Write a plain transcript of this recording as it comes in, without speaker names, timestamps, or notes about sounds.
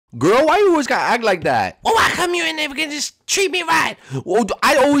Girl, why you always gotta act like that? Well, why come you in there? Can just treat me right. Well,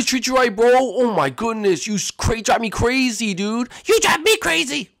 I always treat you right, bro. Oh my goodness, you drive me crazy, dude. You drive me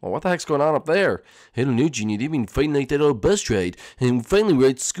crazy. Well, what the heck's going on up there? I don't know, Junior. They've been fighting like that on a bus ride, and finally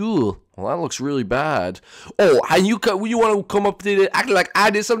we're at school. Well, that looks really bad. Oh, and you want to come up to acting like I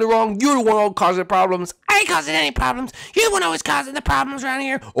did something wrong? You're the one all causing problems. I ain't causing any problems. You're the one always causing the problems around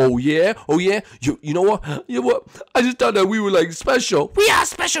here. Oh yeah, oh yeah. You know what? You know what? I just thought that we were like special. We are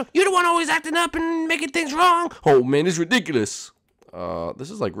special. You're the one always acting up and making things wrong. Oh man, it's ridiculous.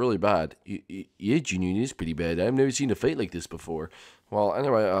 This is like really bad. Yeah, Junior, it is pretty bad. I've never seen a fight like this before. Well,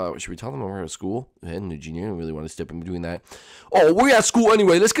 anyway, should we tell them we're at school? And Junior, I don't really want to step in between that. Oh, we're at school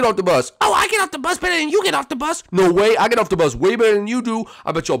anyway. Let's get off the bus. Oh, I get off the bus better than you get off the bus. No way. I get off the bus way better than you do.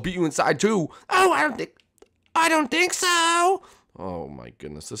 I bet y'all beat you inside too. Oh, I don't think so. Oh my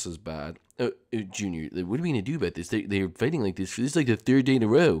goodness, this is bad. Junior, what are we gonna do about this? They're fighting like this. This is like the third day in a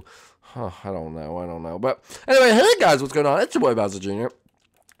row. Huh, I don't know. But anyway, hey guys, what's going on? It's your boy Bowser Jr.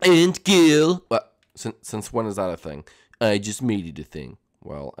 And Gil. What? Since when is that a thing? I just made it a thing.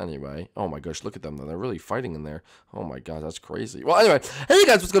 Well, anyway. Oh my gosh, look at them. They're really fighting in there. Oh my god, that's crazy. Well, anyway. Hey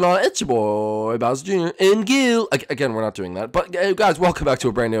guys, what's going on? It's your boy, Bowser Jr. and Gil. Again, we're not doing that. But guys, welcome back to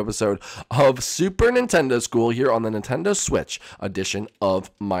a brand new episode of Super Nintendo School here on the Nintendo Switch edition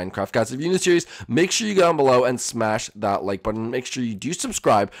of Minecraft. Guys, if you're in the series, make sure you go down below and smash that like button. Make sure you do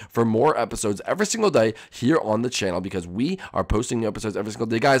subscribe for more episodes every single day here on the channel because we are posting new episodes every single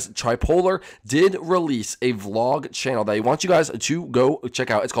day. Guys, Tripolar did release a vlog channel that I want you guys to go check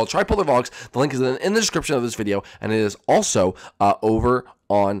out. It's called Tripolar Vlogs. The link is in the description of this video, and it is also over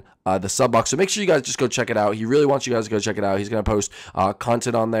on the sub box, so make sure you guys just go check it out. He really wants you guys to go check it out. He's going to post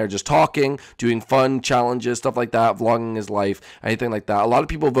content on there, just talking, doing fun challenges, stuff like that, vlogging his life, anything like that. A lot of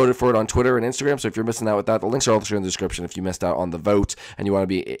people voted for it on Twitter and Instagram, so if you're missing out with that, the links are also in the description if you missed out on the vote and you want to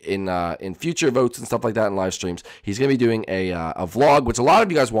be in future votes and stuff like that in live streams. He's going to be doing a vlog, which a lot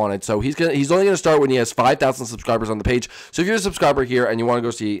of you guys wanted, so he's only going to start when he has 5,000 subscribers on the page. So if you're a subscriber here and you want to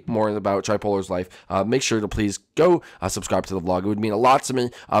go see more about Tripolar's life, make sure to please go subscribe to the vlog. It would mean a lot to me.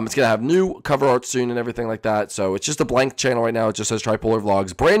 It's going to have new cover art soon and everything like that. So it's just a blank channel right now. It just says Tripolar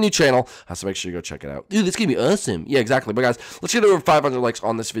Vlogs. Brand new channel. So make sure you go check it out. Dude, this is going to be awesome. Yeah, exactly. But guys, let's get over 500 likes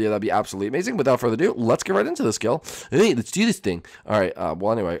on this video. That'd be absolutely amazing. Without further ado, let's get right into this, Gil. Hey, let's do this thing. All right.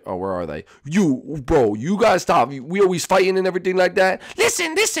 Well, anyway. Oh, where are they? Bro, you guys stop. We always fighting and everything like that.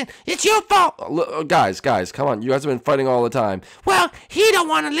 Listen. It's your fault. Guys, come on. You guys have been fighting all the time. Well, he don't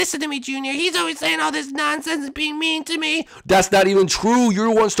want to listen to me, Junior. He's always saying all this nonsense and being mean to me. That's not even true.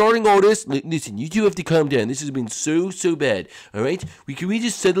 You're the one starting all this. Listen, you two have to calm down. This has been so bad. All right? Can we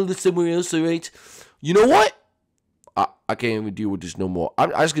just settle this somewhere else? All right? You know what? I can't even deal with this no more.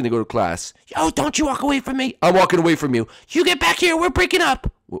 I'm just gonna go to class. Oh, don't you walk away from me. I'm walking away from you. You get back here. We're breaking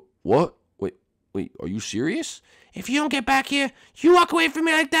up. What? Wait. Are you serious? If you don't get back here, you walk away from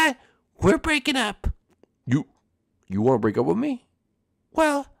me like that, we're breaking up. You want to break up with me?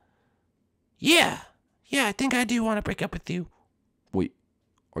 Well, yeah, I think I do want to break up with you. Wait,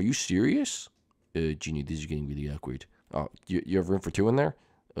 are you serious? Genie, this is getting really awkward. You have room for two in there?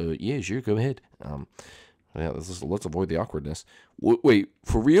 Yeah, sure, go ahead. Yeah, let's avoid the awkwardness. Wait,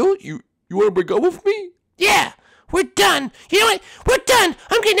 for real? You want to break up with me? Yeah, we're done. You know what? We're done.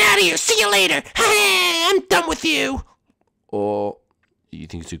 I'm getting out of here. See you later. I'm done with you. You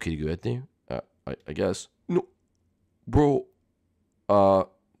think it's okay to go out there? I guess. No, bro.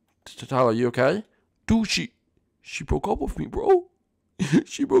 Tyler, you okay? Dude, she broke up with me, bro.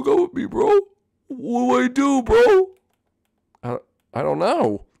 She broke up with me, bro. What do I do, bro? I don't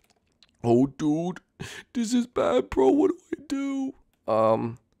know. Oh, dude, this is bad, bro. What do I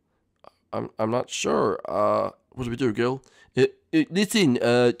do? I'm not sure. What do we do, Gil? Listen,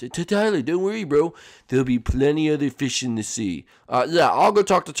 Tyler, don't worry, bro. There'll be plenty other fish in the sea. Yeah, I'll go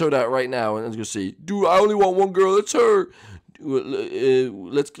talk to Toadette right now and let's go see. Dude, I only want one girl. It's her.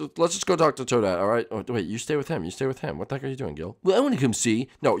 Let's just go talk to Toadette, all right? Oh, wait, you stay with him. What the heck are you doing, Gil? Well, I want to come see.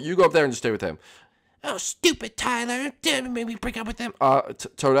 No, you go up there and just stay with him. Oh, stupid Tyler. Maybe break up with him.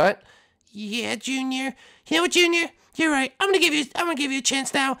 Toadette? Yeah, Junior. You know what, Junior? You're right. I'm gonna give you a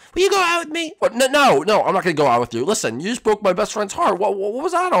chance now. Will you go out with me? What? No, I'm not gonna go out with you. Listen, you just broke my best friend's heart. What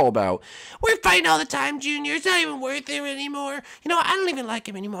was that all about? We're fighting all the time, Junior. It's not even worth it anymore. You know, I don't even like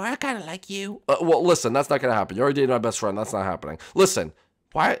him anymore. I kind of like you. Well, listen, that's not gonna happen. You already dated my best friend. That's not happening. Listen,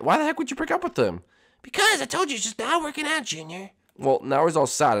 why the heck would you break up with him? Because I told you it's just not working out, Junior. Well, now he's all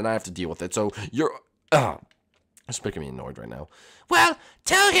sad and I have to deal with it. So you're it's making me annoyed right now. Well,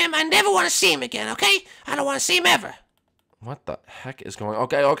 tell him I never want to see him again, okay? I don't want to see him ever. What the heck is going on?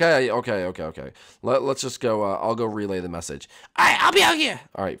 Okay. Let's just go. I'll go relay the message. All right, I'll be out here.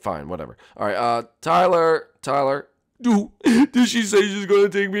 All right, fine, whatever. All right, Tyler. Dude, did she say she's gonna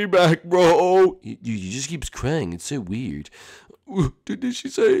take me back, bro? You just keeps crying. It's so weird. Did she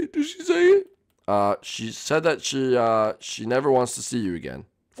say it? Did she say it? She said that she never wants to see you again.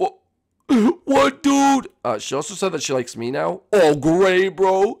 What, dude? She also said that she likes me now. Oh, great,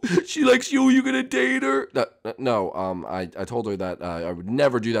 bro. She likes you. You gonna date her? No. I told her that I would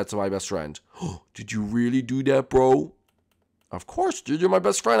never do that to my best friend. Did you really do that, bro? Of course, dude. You're my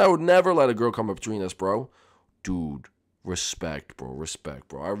best friend. I would never let a girl come between us, bro. Dude, respect, bro. Respect,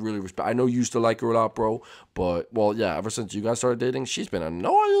 bro. I really respect. I know you used to like her a lot, bro. But, well, yeah, ever since you guys started dating, she's been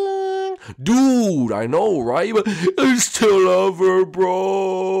annoying. Dude, I know, right? But I still love her,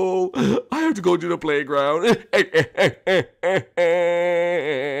 bro. I have to go to the playground.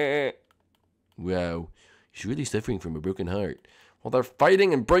 Wow. She's really suffering from a broken heart. Well, they're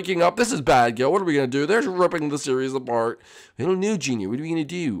fighting and breaking up. This is bad, Gil. What are we going to do? They're ripping the series apart. I don't know, Junior. What are we going to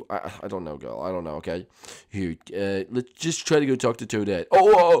do? I don't know, Gil. I don't know, okay? Here, let's just try to go talk to Toadette.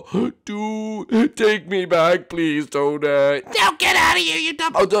 Oh, dude. Take me back, please, Toadette. Now get out of here, you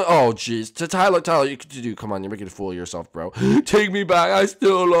dumb... Oh, jeez. Tyler, you could do. Come on, you're making a fool of yourself, bro. Take me back. I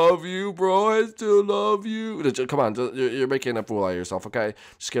still love you, bro. I still love you. Come on. You're making a fool out of yourself, okay?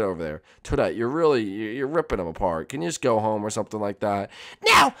 Just get over there. Toadette, you're ripping them apart. Can you just go home or something like that?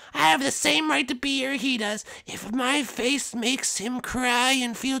 Now, I have the same right to be here he does. If my face makes him cry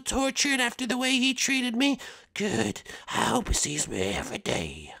and feel tortured after the way he treated me, good. I hope he sees me every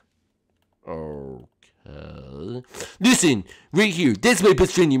day. Okay. Listen, right here. That's my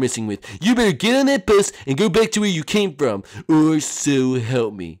best friend you're messing with. You better get on that bus and go back to where you came from, or so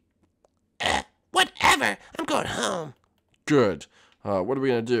help me. Whatever. I'm going home. Good. What are we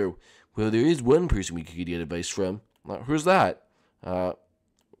gonna do? Well, there is one person we could get advice from. Who's that? Someone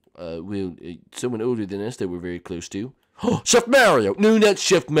older than us that we're very close to. Chef Mario! No, not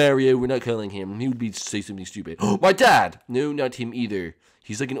Chef Mario. We're not calling him. He would say something stupid. My dad! No, not him either.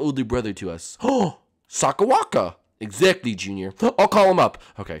 He's like an older brother to us. Sakawaka! Exactly, Junior. I'll call him up.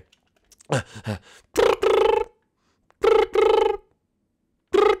 Okay.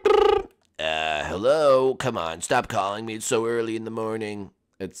 Hello? Come on, stop calling me. It's so early in the morning.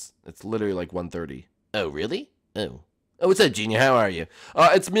 It's literally like 1:30. Oh, really? Oh, what's up, Junior? How are you?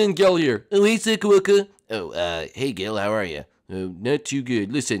 It's me and Gil here. Oh, hey, Sakawaka. Oh, hey, Gil. How are you? Oh, not too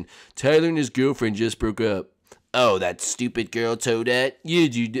good. Listen, Tyler and his girlfriend just broke up. Oh, that stupid girl, Toadette? Yeah,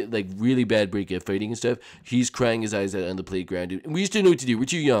 dude, like really bad breakup, fighting and stuff. He's crying his eyes out on the playground, dude. And we just didn't know what to do. We're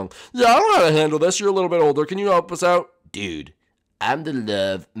too young. Yeah, I don't know how to handle this. You're a little bit older. Can you help us out? Dude, I'm the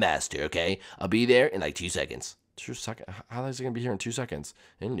love master, okay? I'll be there in like 2 seconds. 2 seconds? How long is it gonna be here in 2 seconds?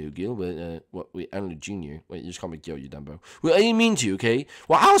 I don't know, Gil, but wait, I don't know, Junior. Wait, you just call me Gil, you dumbo. Well, I didn't mean to, okay?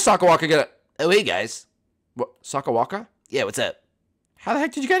 Well, how is Sakawaka gonna? Oh, hey, guys. What? Sakawaka? Yeah, what's up? How the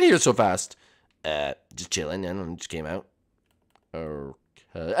heck did you get here so fast? Just chilling. I don't know, just came out.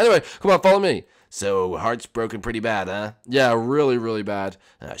 Okay. Anyway, come on, follow me. So, heart's broken pretty bad, huh? Yeah, really, really bad.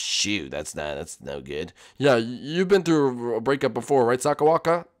 Oh, shoot, that's no good. Yeah, you've been through a breakup before, right,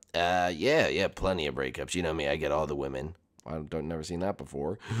 Sakawaka? Yeah, plenty of breakups. You know me, I get all the women. I don't never seen that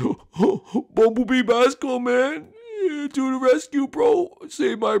before. Bumblebee basketball, man. Yeah, to the rescue, bro.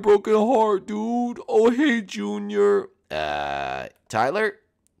 Save my broken heart, dude. Oh, hey, Junior. Tyler?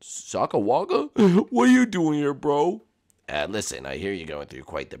 Sakawaka? What are you doing here, bro? Listen, I hear you're going through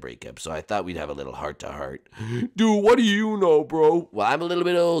quite the breakup, so I thought we'd have a little heart-to-heart. Dude, what do you know, bro? Well, I'm a little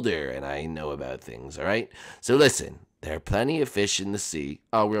bit older, and I know about things, all right? So listen, there are plenty of fish in the sea.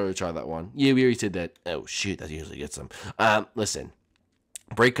 Oh, we already tried that one. Yeah, we already said that. Oh, shoot, that usually gets them. Listen.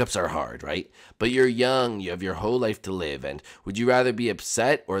 Breakups are hard, right? But you're young, you have your whole life to live, and would you rather be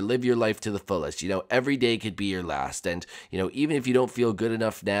upset or live your life to the fullest? You know, every day could be your last, and, you know, even if you don't feel good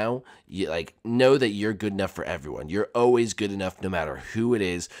enough now, you, know that you're good enough for everyone. You're always good enough no matter who it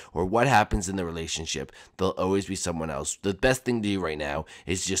is or what happens in the relationship. There'll always be someone else. The best thing to do right now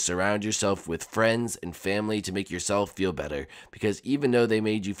is just surround yourself with friends and family to make yourself feel better, because even though they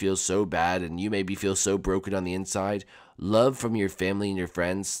made you feel so bad and you maybe feel so broken on the inside, love from your family and your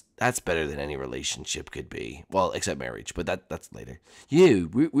friends, that's better than any relationship could be. Well, except marriage, but that's later. Yeah,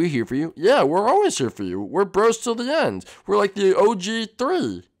 we're here for you. Yeah, we're always here for you. We're bros till the end. We're like the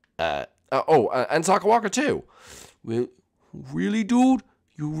OG3. And Sakawaka too. Well, really, dude?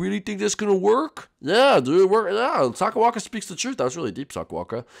 You really think that's gonna work? Yeah, dude. Sakawaka speaks the truth. That was really deep,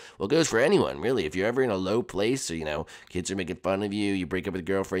 Sakawaka. Well, it goes for anyone, really. If you're ever in a low place, or, you know, kids are making fun of you, you break up with a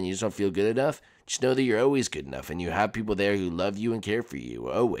girlfriend, you just don't feel good enough, just know that you're always good enough, and you have people there who love you and care for you,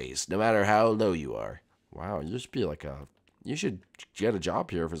 always, no matter how low you are. Wow, you just be like a you should get a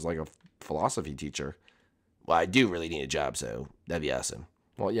job here if it's like a philosophy teacher. Well, I do really need a job, so that'd be awesome.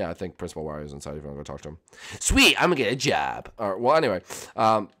 Well, yeah, I think Principal Wario's inside if you want to go talk to him. Sweet, I'm gonna get a job. All right, well, anyway,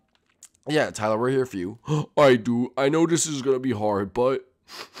 yeah, Tyler, we're here for you. I know this is going to be hard, but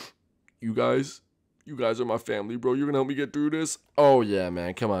you guys are my family, bro. You're going to help me get through this? Oh, yeah,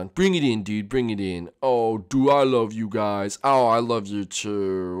 man. Come on. Bring it in, dude. Bring it in. Oh, dude, I love you guys. Oh, I love you,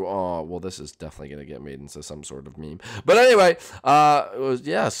 too. Oh, well, this is definitely going to get made into some sort of meme. But anyway,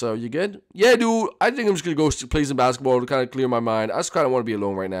 yeah, so you good? Yeah, dude, I think I'm just going to go play some basketball to kind of clear my mind. I just kind of want to be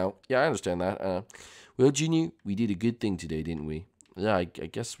alone right now. Yeah, I understand that. Well, Junior, we did a good thing today, didn't we? Yeah, I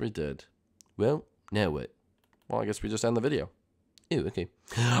guess we did. Well, now what? Well, I guess we just end the video. Ew, okay.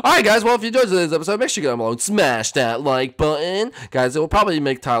 Alright, guys, well, if you enjoyed today's episode, make sure you get along, smash that like button. Guys, it will probably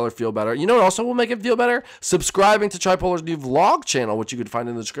make Tyler feel better. You know what also will make him feel better? Subscribing to Tripolar's new vlog channel, which you can find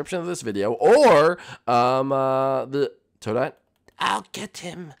in the description of this video, or, the Toadette. I'll get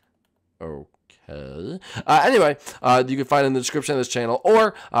him. Okay. Anyway, you can find it in the description of this channel,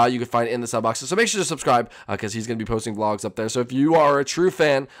 or you can find it in the sub boxes. So make sure to subscribe, because he's going to be posting vlogs up there. So if you are a true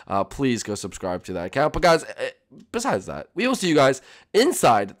fan, please go subscribe to that account. But guys, besides that, we will see you guys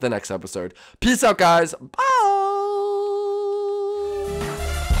inside the next episode. Peace out, guys. Bye.